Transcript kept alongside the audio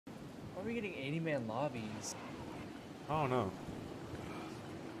Why are we getting 80-man lobbies? I don't know.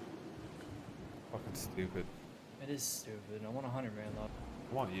 Fucking stupid. It is stupid. I want a 100-man lobby.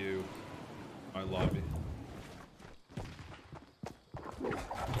 I want you. My lobby.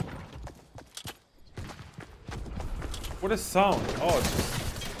 What is sound? Oh, it's just...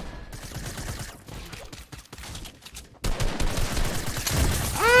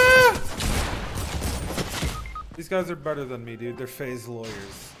 Ah! These guys are better than me, dude. They're phase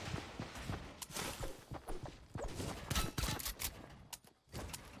lawyers.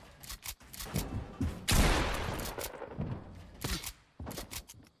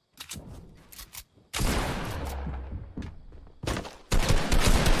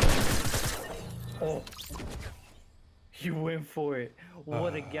 Oh, you went for it.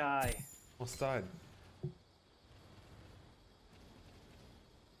 What a guy. Almost died.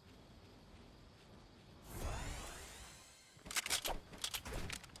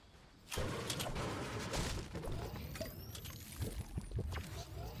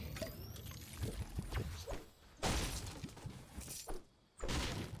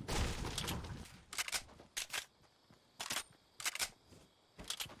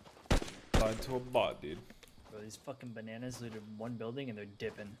 Died to a bot, dude. Bro, these fucking bananas looted one building and they're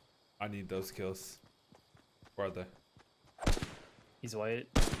dipping. I need those kills. Where are they? He's white.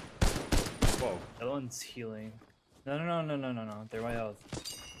 Whoa. The other one's healing. No. They're my health.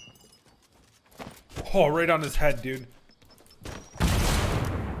 Oh, right on his head, dude.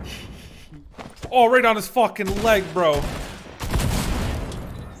 Oh, right on his fucking leg, bro.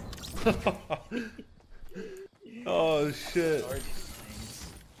 Oh, shit.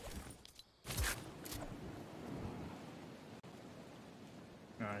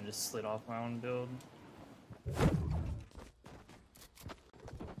 I just slid off my own build.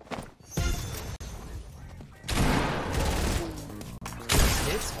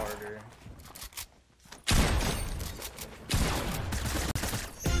 It's harder.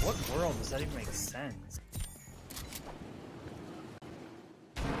 In what world does that even make sense?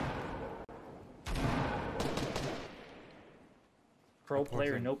 Pro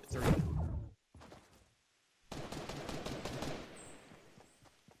player, nope 3.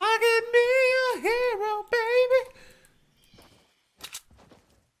 I get me a hero, baby.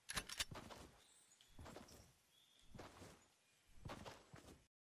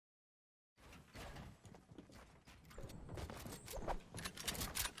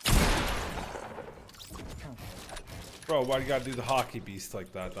 Bro, why do you gotta do the hockey beast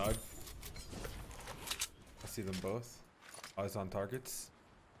like that, dog? I see them both. Eyes on targets.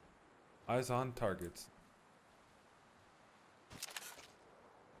 Eyes on targets.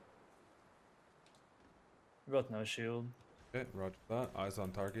 We both no shield. Okay, roger that. Eyes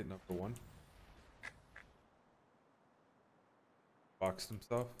on target, number 1. Boxed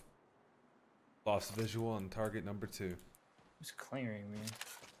himself. Lost visual on target number 2. Who's clearing me?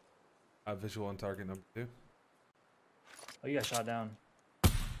 I have visual on target number 2. Oh, you got shot down.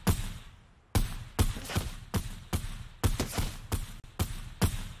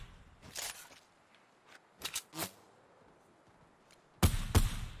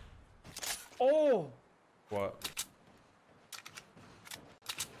 Oh! What?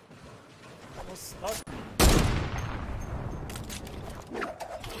 Almost stuck.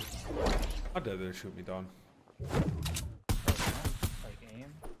 How dare they shoot me down? Like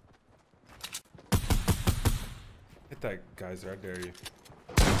aim. Hit that geyser, I dare you.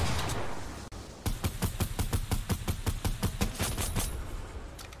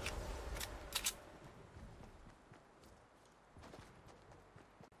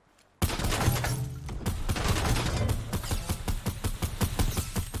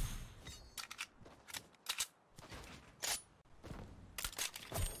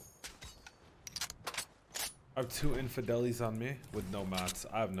 I have 2 infidelis on me with no mats.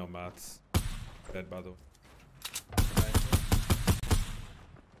 I have no mats. Dead, by the way.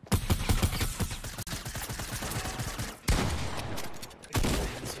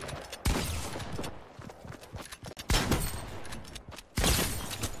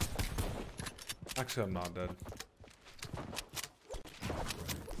 Actually, I'm not dead.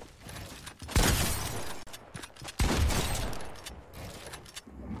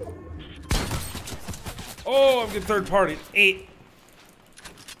 Oh, I'm getting third party. 8.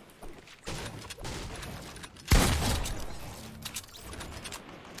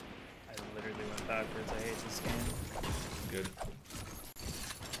 I literally went backwards. I hate this game. Good.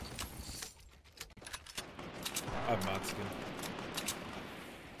 I have mod skin.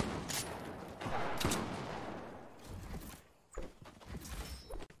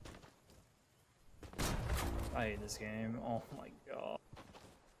 I hate this game. Oh my god.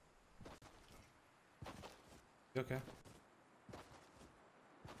 You okay?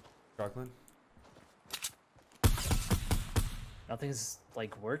 Struggling? Nothing's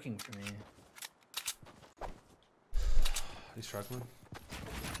like working for me. You struggling?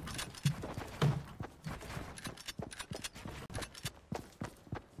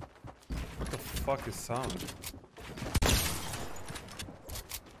 What the fuck is sound?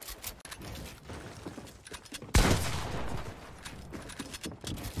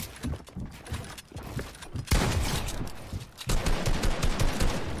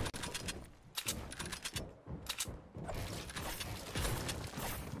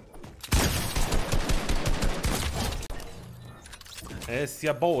 It's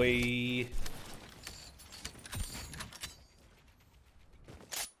your boy.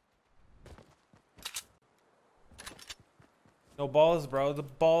 No balls, bro. The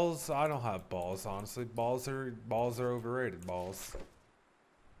balls. I don't have balls, honestly. Balls are overrated. Balls.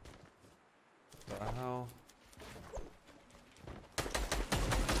 What the hell?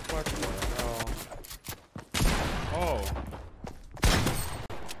 What the hell? Oh.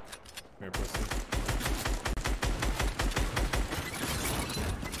 Come here, pussy.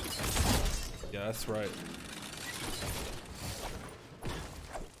 Yeah, that's right.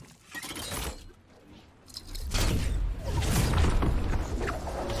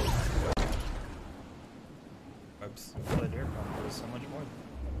 Webs. What Edir probably does so much more.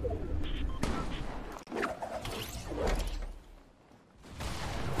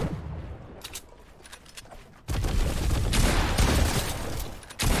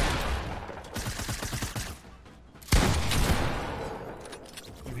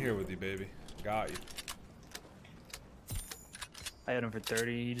 I'm here with you, baby. Got you. I hit him for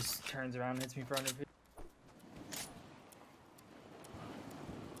 30. He just turns around and hits me for 150.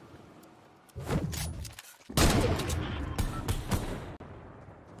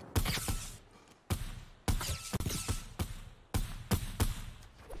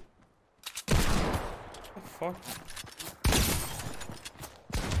 What the fuck?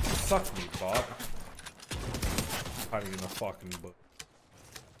 Suck me, bot. Hiding in the fucking book.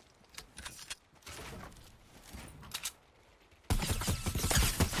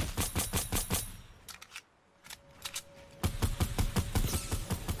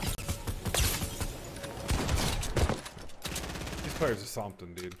 These players are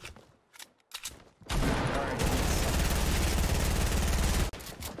something, dude.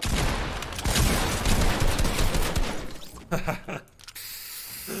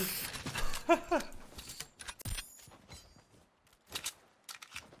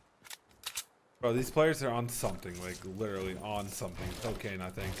 Bro, these players are on something, like literally on something. Cocaine,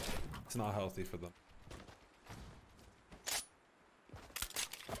 I think. It's not healthy for them.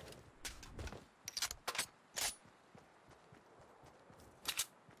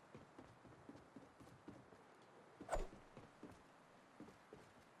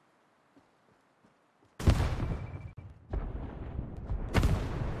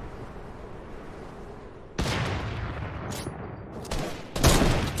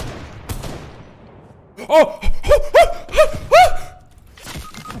 Oh!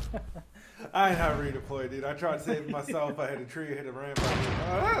 I ain't have redeploy, dude. I tried saving myself. I hit a tree, hit a ramp. My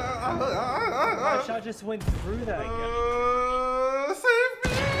shot just went through that guy. Save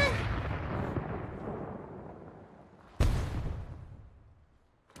me!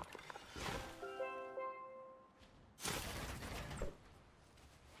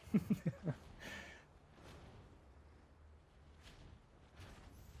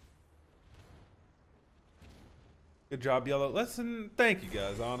 Good job, Yellow. Listen, thank you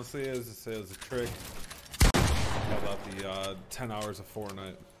guys. Honestly, as I say, it was a trick. How about the 10 hours of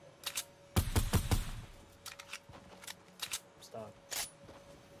Fortnite? Stop.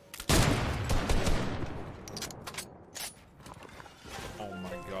 Oh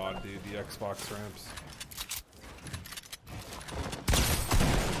my god, dude, the Xbox ramps.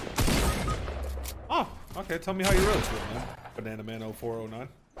 Oh, okay. Tell me how you really feel, man. Banana Man 0409.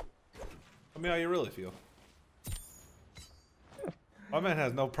 Tell me how you really feel. My man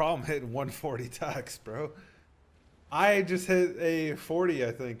has no problem hitting 140 tax, bro. I just hit a 40,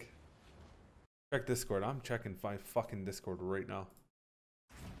 I think. Check Discord. I'm checking my fucking Discord right now.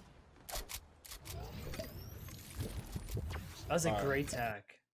 That was a great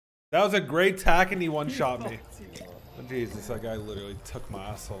tack. That was a great tack, and he one-shot me. Oh, Jesus, that guy literally took my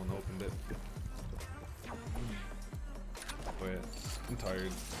asshole and opened it. Wait, I'm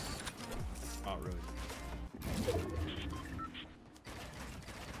tired. Not really.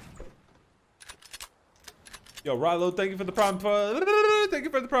 Yo, Rilo, thank you for the prime. Thank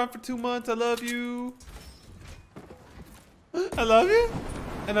you for the prime for 2 months. I love you. I love you,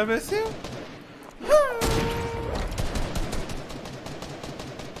 and I miss you.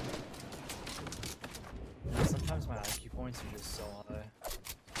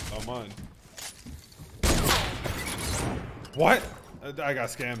 What? I got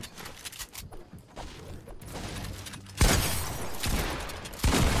scammed.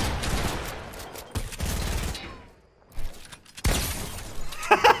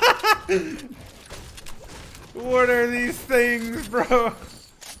 What are these things, bro?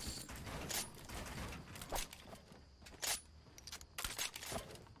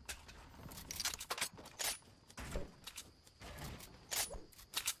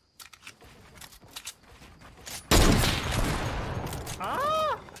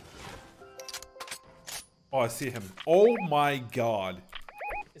 Ah! Oh, I see him. Oh my god.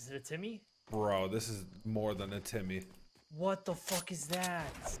 Is it a Timmy? Bro, this is more than a Timmy. What the fuck is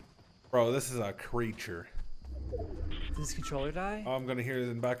that? Bro, this is a creature. Did this controller die? Oh, I'm gonna hear it in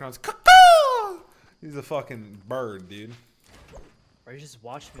the background. It's caw-caw! He's a fucking bird, dude. Or you just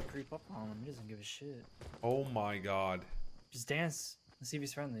watch me creep up on him. He doesn't give a shit. Oh my god. Just dance. Let's see if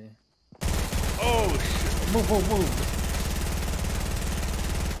he's friendly. Oh shit. Move, move, move.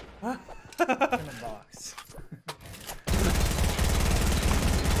 In the box.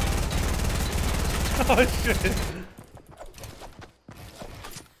 Oh shit.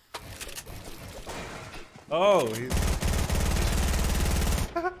 Oh, he's...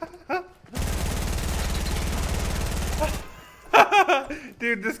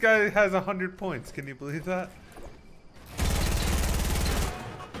 Dude, this guy has 100 points. Can you believe that?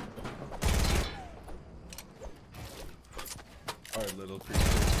 Alright, little creature.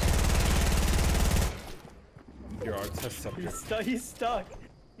 Your art test subject. He's stuck.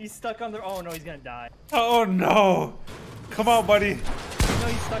 He's stuck on the. Oh no, he's gonna die. Oh no! Come on, buddy. No,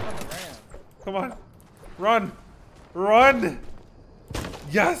 he's stuck on the ramp. Come on. Run! Run!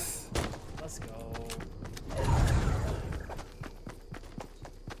 Yes! Let's go.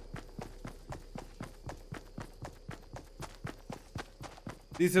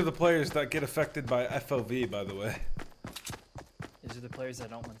 These are the players that get affected by FOV, by the way. These are the players that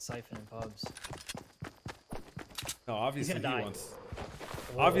don't want siphon in pubs. No, obviously he die. wants...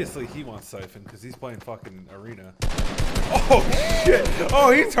 Whoa. Obviously he wants siphon, because he's playing fucking arena. Oh shit!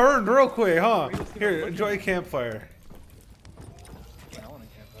 Oh, he turned real quick, huh? Here, enjoy a campfire. I want a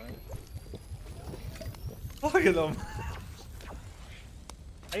campfire. Look at him.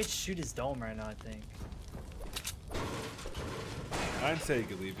 I could shoot his dome right now, I think. I didn't say you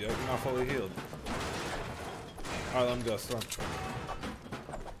could leave yet. You're not fully healed. Alright, let him go. Storm.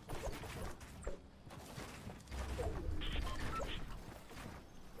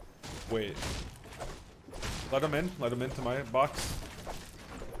 Wait. Let him in. Let him into my box.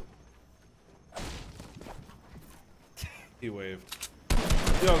 He waved.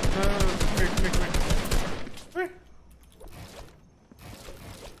 Yo, no, come here, come here, come here. Come here.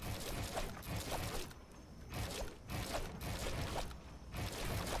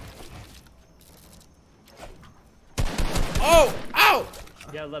 Oh! Ow!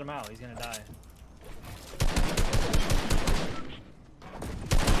 You gotta let him out. He's gonna die.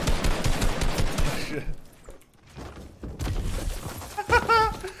 Shit.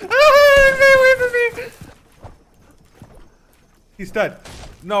 He's dead.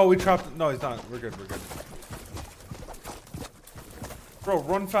 No, we trapped him. No, he's not. We're good, we're good. Bro,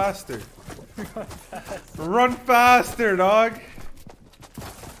 run faster. Run faster, dog.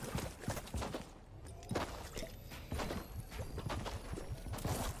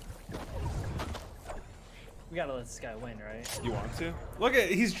 We gotta let this guy win, right? You want to? Look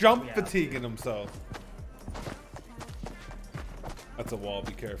at, he's jump Yeah. fatiguing himself. That's a wall,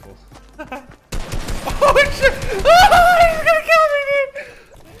 be careful. Oh shit! Oh, he's gonna kill me,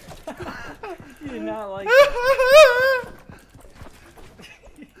 You did not like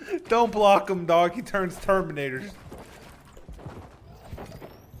dude! Don't block him, dog. He turns Terminator.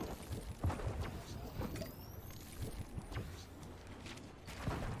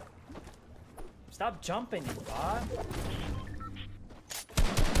 Stop jumping, you bot.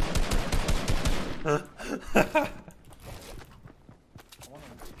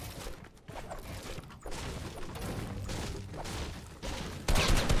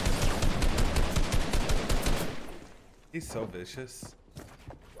 He's so vicious.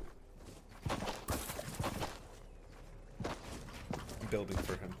 I'm building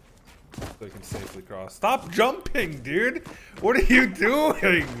for him so he can safely cross. Stop jumping, dude! What are you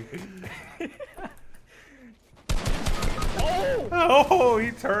doing? Oh,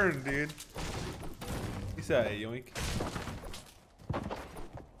 he turned, dude. He said, hey, yoink.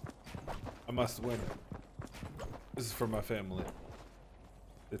 I must win. This is for my family.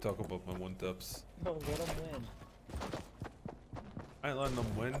 They talk about my one-ups. No, let him win. I ain't letting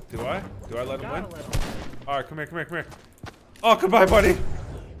them win. Do I? Do I let him win? Let him. Alright, come here, come here, come here. Oh, goodbye, buddy. I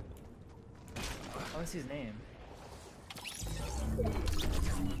want to see his name.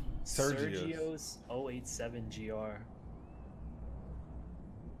 Sergio's 087 GR.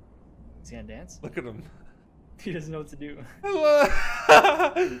 Is he gonna dance? Look at him. He doesn't know what to do.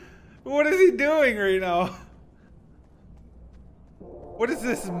 What is he doing right now? What is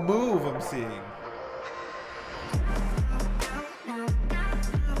this move I'm seeing?